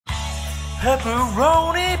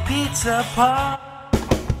Pepperoni pizza pie.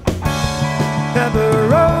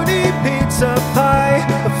 Pepperoni pizza pie,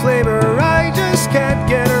 a flavor I just can't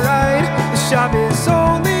get right. The shop is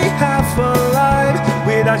only half alive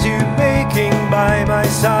without you baking by my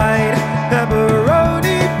side.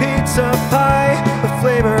 Pepperoni pizza pie, a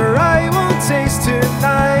flavor I won't taste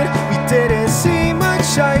tonight. We didn't see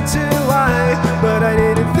much eye to eye, but I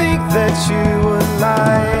didn't think that you would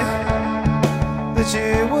lie. That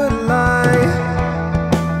you would lie.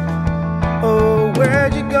 Oh,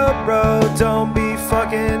 where'd you go, bro? Don't be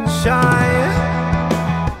fucking shy.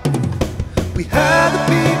 We had the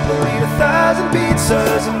people eat 1,000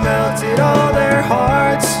 pizzas and melted all their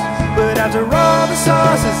hearts. But after all the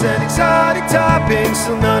sauces and exotic toppings,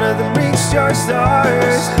 still none of them reached your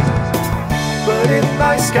stars. But in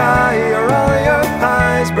my sky are all your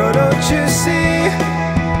pies, bro, don't you see?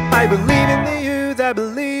 I believe in the you that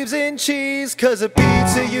believes in cheese, 'cause a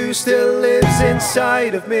pizza you still lives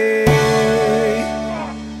inside of me.